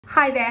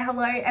Hi there,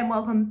 hello and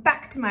welcome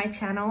back to my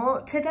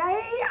channel.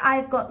 Today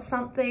I've got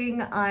something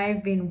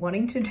I've been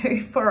wanting to do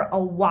for a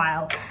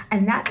while,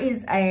 and that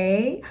is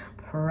a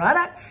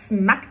product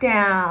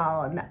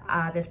smackdown.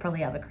 There's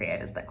probably other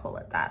creators that call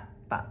it that,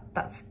 but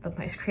that's the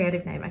most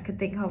creative name I could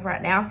think of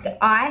right now.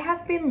 I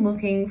have been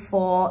looking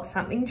for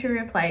something to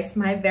replace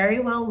my very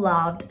well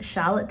loved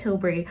Charlotte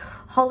Tilbury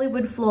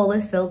Hollywood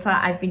Flawless Filter.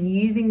 I've been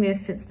using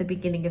this since the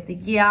beginning of the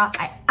year.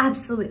 I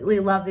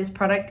absolutely love this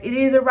product. It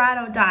is a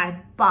ride or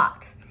die,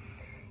 but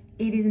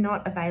it is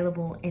not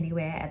available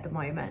anywhere at the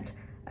moment.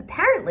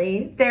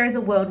 Apparently, there is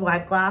a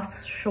worldwide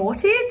glass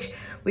shortage,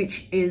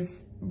 which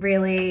is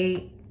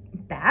really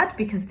bad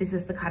because this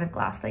is the kind of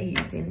glass they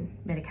use in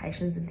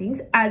medications and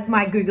things, as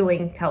my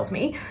Googling tells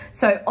me.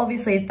 So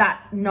obviously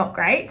that's not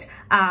great.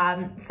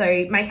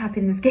 So makeup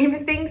in the scheme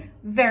of things,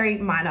 very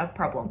minor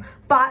problem.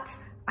 But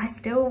I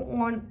still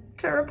want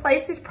to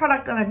replace this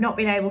product and I've not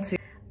been able to.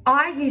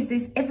 I use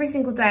this every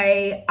single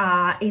day,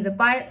 either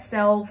by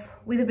itself,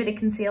 with a bit of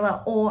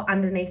concealer, or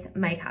underneath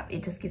makeup.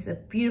 It just gives a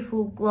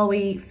beautiful,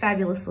 glowy,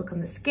 fabulous look on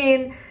the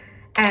skin,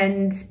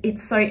 and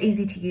it's so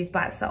easy to use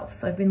by itself.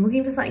 So I've been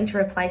looking for something to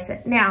replace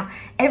it. Now,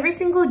 every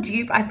single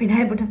dupe I've been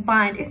able to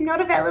find is not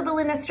available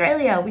in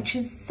Australia, which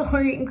is so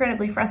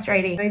incredibly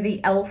frustrating. So the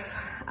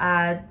e.l.f.,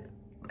 I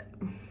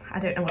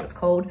don't know what it's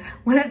called.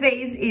 One of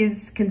these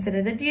is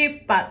considered a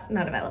dupe, but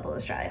not available in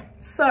Australia.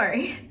 So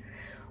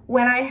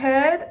when I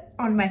heard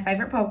on my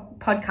favorite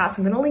podcast,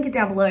 I'm going to link it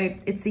down below.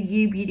 It's the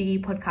You Beauty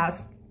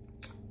podcast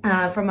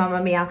from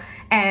Mamamia,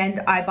 and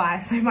I buy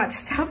so much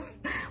stuff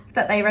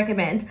that they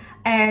recommend.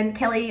 And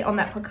Kelly on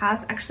that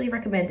podcast actually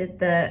recommended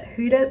the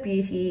Huda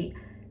Beauty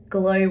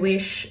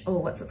Glowish,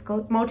 or what's it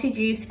called?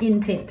 Multi-Dew Skin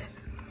Tint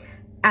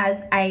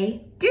as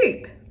a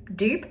dupe.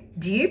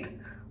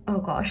 Oh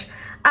gosh.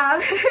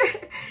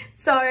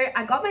 So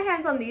I got my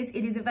hands on this.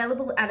 It is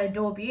available at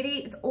Adore Beauty.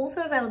 It's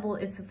also available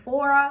in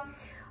Sephora.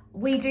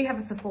 We do have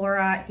a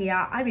Sephora here.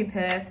 I'm in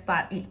Perth,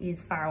 but it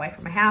is far away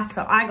from my house.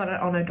 So I got it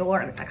on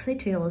Adore and it's actually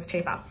 $2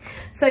 cheaper.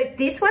 So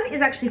this one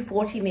is actually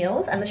 40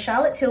 mils, and the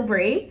Charlotte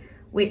Tilbury,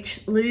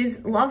 which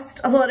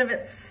lost a lot of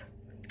its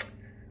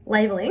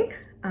labeling,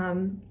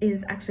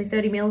 is actually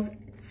 30 mils,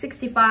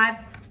 65.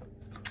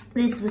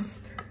 This was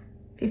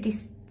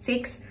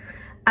 56.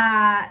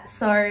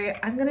 So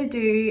I'm gonna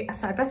do a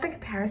side-by-side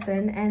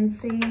comparison and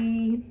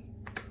see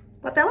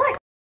what they're like.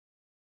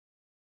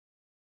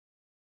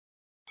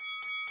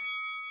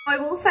 I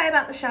will say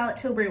about the Charlotte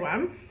Tilbury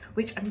one,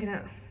 which I'm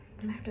gonna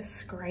have to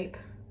scrape.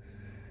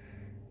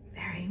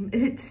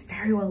 It's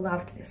very well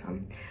loved, this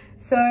one.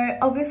 So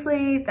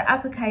obviously the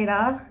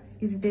applicator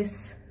is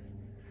this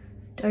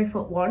doe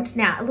foot wand.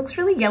 Now it looks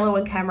really yellow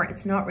on camera.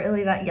 It's not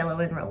really that yellow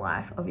in real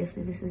life.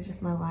 Obviously this is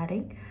just my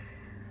lighting.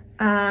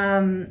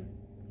 And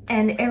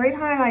every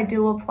time I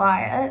do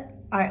apply it,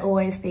 I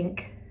always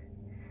think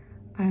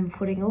I'm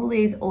putting all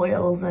these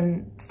oils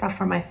and stuff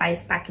from my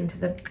face back into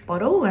the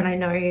bottle, and I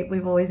know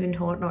we've always been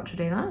taught not to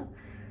do that.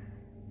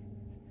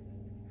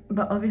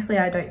 But obviously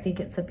I don't think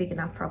it's a big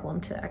enough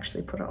problem to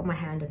actually put it on my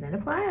hand and then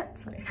apply it.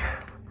 So in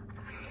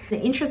the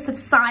interest of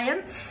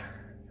science,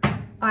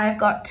 I've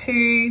got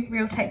two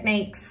Real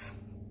Techniques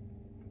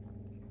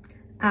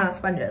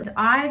sponges.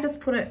 I just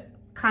put it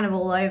kind of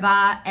all over,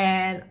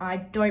 and I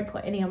don't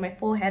put any on my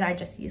forehead. I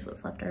just use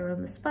what's left over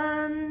on the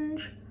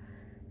sponge.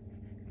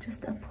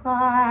 Just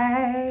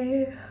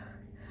apply.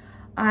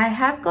 I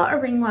have got a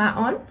ring light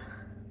on,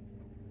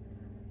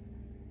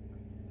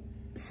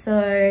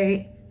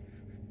 so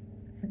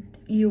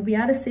you'll be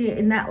able to see it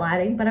in that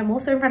lighting, but I'm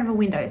also in front of a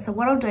window. So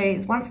what I'll do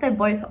is once they're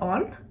both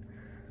on,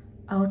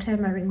 I'll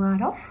turn my ring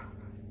light off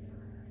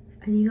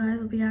and you guys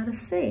will be able to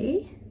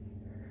see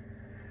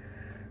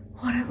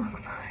what it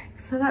looks like.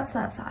 So that's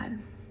that side.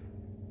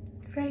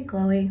 Very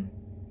glowy,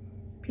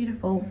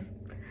 beautiful.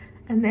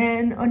 And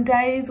then on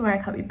days where I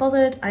can't be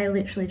bothered, I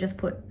literally just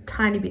put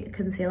tiny bit of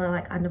concealer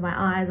like under my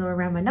eyes or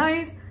around my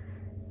nose.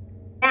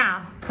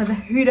 Now for the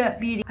Huda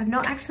Beauty. I've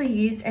not actually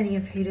used any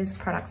of Huda's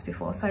products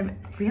before, so I'm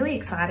really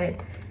excited.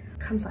 It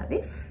comes like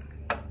this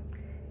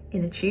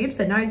in a tube,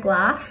 so no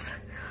glass.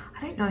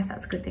 I don't know if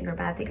that's a good thing or a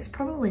bad thing. It's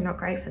probably not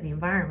great for the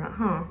environment,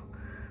 huh?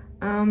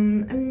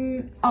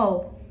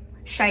 Oh,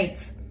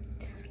 shades.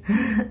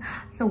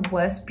 The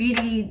worst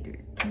beauty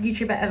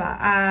YouTuber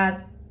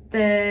ever.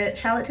 The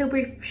Charlotte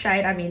Tilbury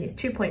shade I'm in is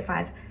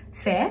 2.5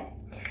 Fair,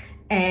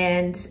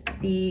 and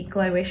the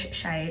Glowish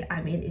shade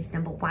I'm in is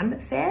number 1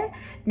 Fair.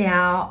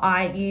 Now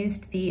I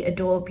used the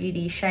Adore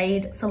Beauty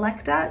shade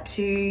selector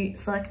to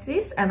select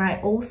this, and I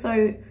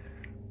also,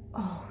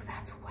 oh,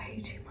 that's way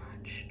too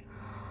much.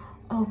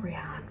 Oh,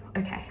 Breeahn,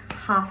 okay,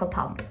 half a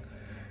pump.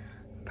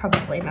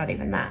 Probably not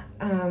even that.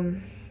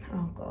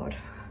 Oh God,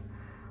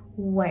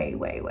 way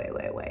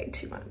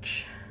too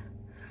much.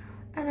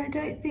 And I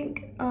don't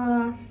think,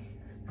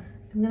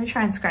 I'm gonna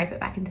try and scrape it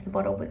back into the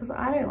bottle because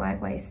I don't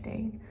like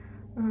wasting.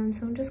 So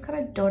I'm just kind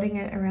of dotting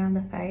it around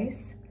the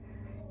face.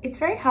 It's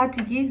very hard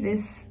to use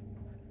this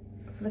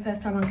for the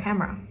first time on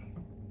camera.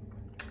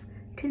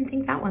 Didn't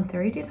think that one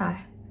through, did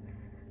I?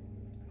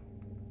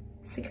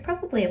 So you could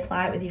probably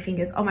apply it with your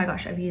fingers. Oh my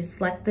gosh, I've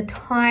used like the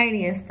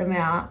tiniest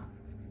amount.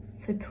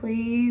 So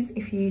please,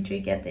 if you do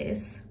get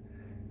this,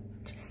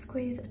 just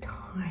squeeze a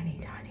tiny,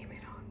 tiny bit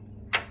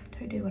on.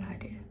 Don't do what I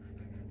did.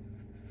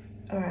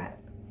 All right.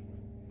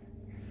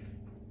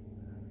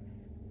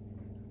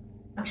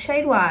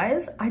 Shade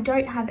wise, I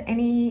don't have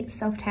any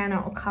self tanner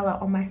or color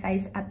on my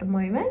face at the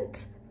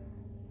moment.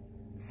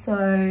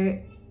 So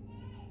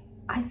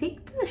I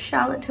think the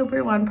Charlotte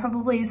Tilbury one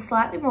probably is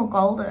slightly more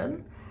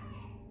golden,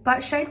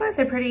 but shade wise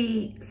they're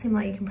pretty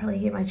similar. You can probably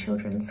hear my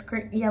children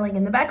yelling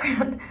in the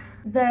background.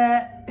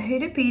 The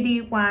Huda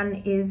Beauty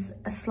one is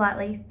a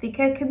slightly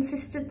thicker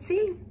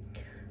consistency,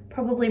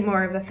 probably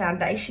more of a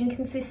foundation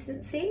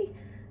consistency,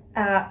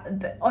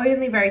 but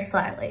only very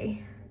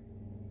slightly.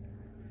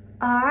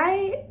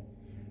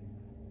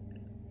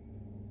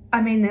 I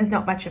mean, there's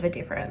not much of a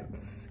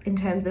difference in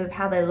terms of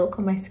how they look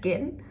on my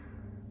skin.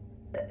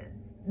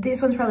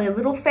 This one's probably a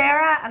little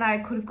fairer and I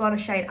could have gone a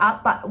shade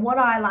up, but what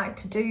I like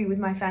to do with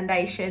my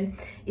foundation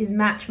is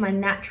match my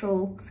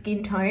natural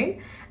skin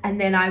tone,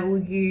 and then I will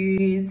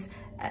use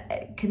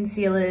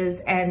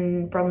concealers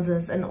and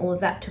bronzers and all of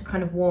that to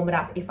kind of warm it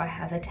up if I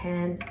have a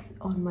tan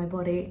on my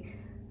body.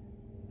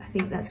 I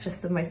think that's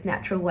just the most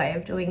natural way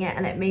of doing it,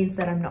 and it means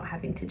that I'm not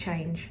having to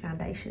change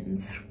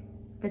foundations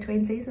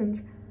between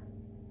seasons.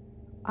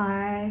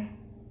 I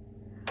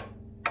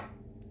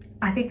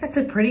think that's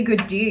a pretty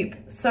good dupe.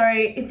 So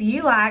if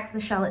you like the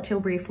Charlotte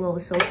Tilbury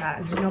Flawless Filter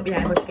and you've not been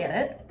able to get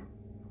it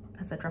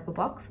as a dropper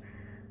box,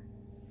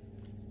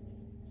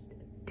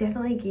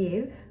 definitely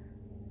give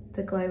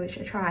the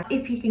Glowish a try.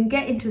 If you can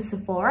get into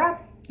Sephora,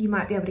 you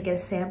might be able to get a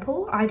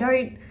sample.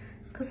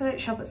 Because I don't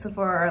shop at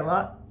Sephora a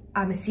lot,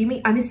 I'm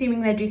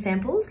assuming they do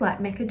samples like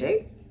MECCA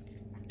do.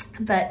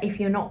 But if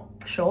you're not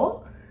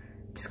sure,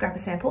 just grab a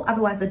sample.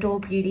 Otherwise, Adore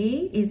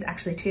Beauty is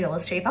actually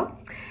 $2 cheaper,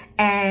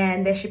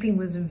 and their shipping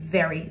was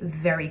very,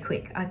 very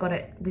quick. I got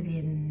it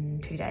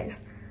within 2 days.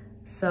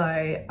 So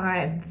I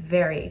am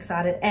very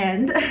excited,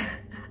 and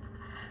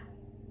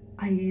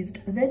I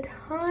used the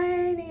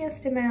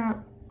tiniest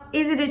amount.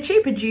 Is it a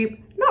cheaper dupe?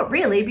 Not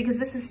really, because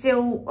this is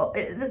still,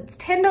 it's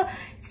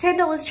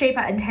 $10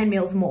 cheaper and 10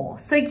 mils more.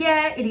 So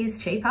yeah, it is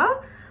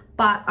cheaper,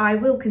 but I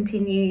will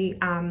continue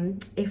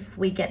if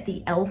we get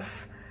the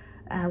e.l.f.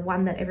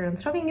 One that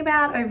everyone's talking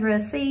about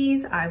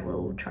overseas. I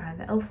will try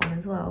the e.l.f. one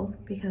as well,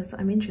 because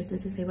I'm interested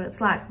to see what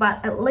it's like.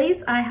 But at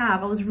least I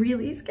was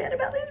really scared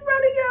about this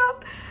running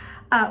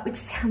out, which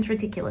sounds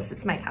ridiculous,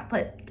 it's makeup,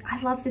 but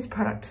I love this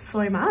product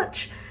so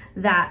much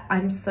that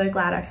I'm so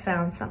glad I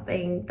found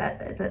something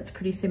that's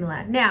pretty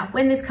similar. Now,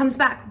 when this comes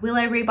back, will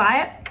I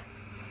rebuy it?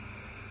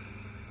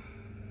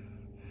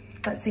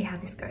 Let's see how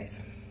this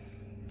goes.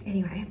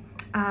 Anyway,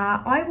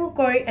 I will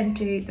go and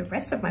do the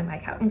rest of my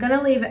makeup. I'm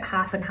gonna leave it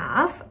half and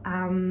half.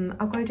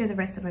 I'll go do the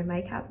rest of my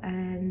makeup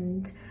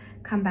and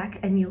come back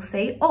and you'll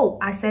see. Oh,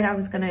 I said I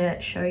was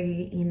gonna show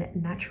you in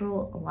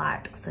natural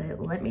light. So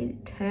let me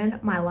turn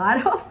my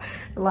light off.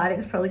 The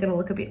lighting's probably gonna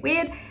look a bit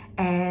weird,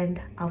 and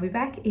I'll be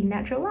back in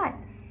natural light.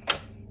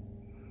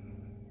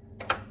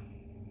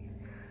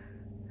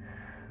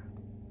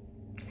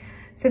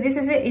 So this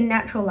is it in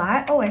natural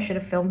light. Oh, I should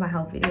have filmed my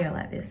whole video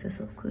like this. This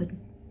looks good.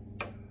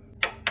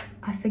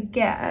 I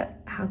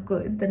forget how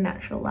good the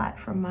natural light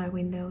from my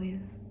window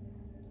is.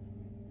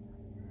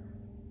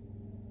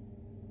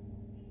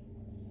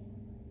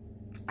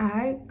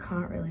 I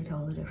can't really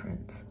tell the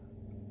difference.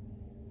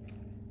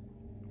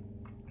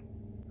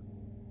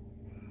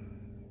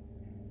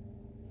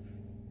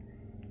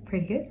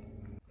 Pretty good.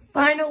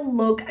 Final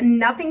look,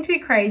 nothing too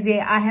crazy.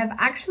 I have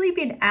actually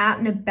been out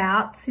and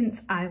about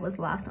since I was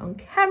last on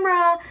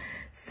camera.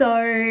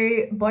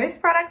 So both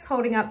products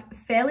holding up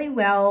fairly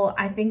well.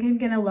 I think I'm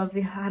gonna love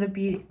the Huda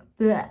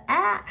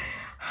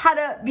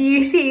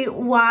Beauty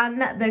one,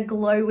 the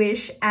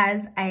Glowish,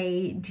 as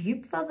a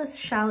dupe for the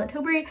Charlotte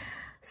Tilbury.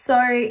 So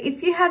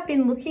if you have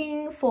been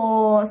looking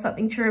for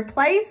something to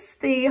replace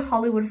the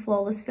Hollywood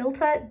Flawless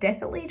Filter,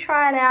 definitely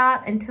try it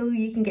out until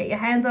you can get your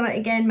hands on it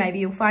again. Maybe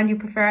you'll find you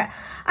prefer it.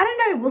 I don't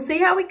know, we'll see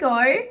how we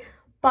go.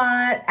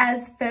 But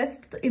as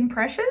first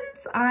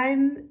impressions,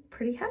 I'm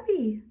pretty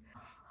happy.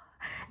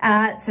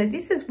 So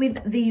this is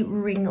with the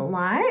ring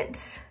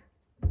light.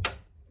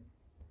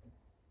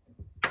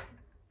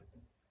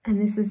 And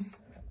this is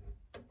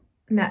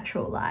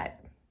natural light.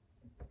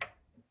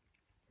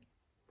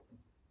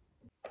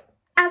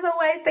 As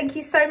always, thank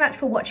you so much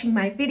for watching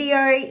my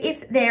video.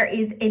 If there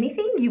is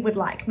anything you would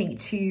like me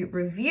to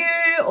review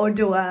or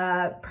do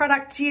a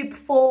product dupe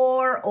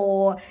for,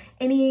 or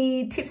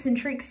any tips and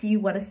tricks you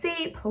want to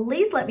see,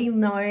 please let me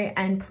know,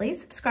 and please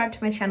subscribe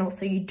to my channel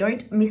so you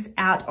don't miss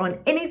out on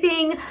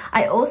anything.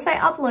 I also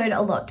upload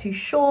a lot to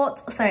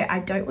shorts, so I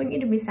don't want you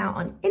to miss out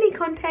on any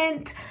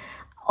content.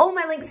 All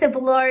my links are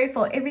below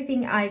for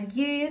everything I've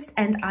used,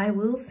 and I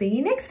will see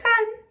you next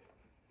time.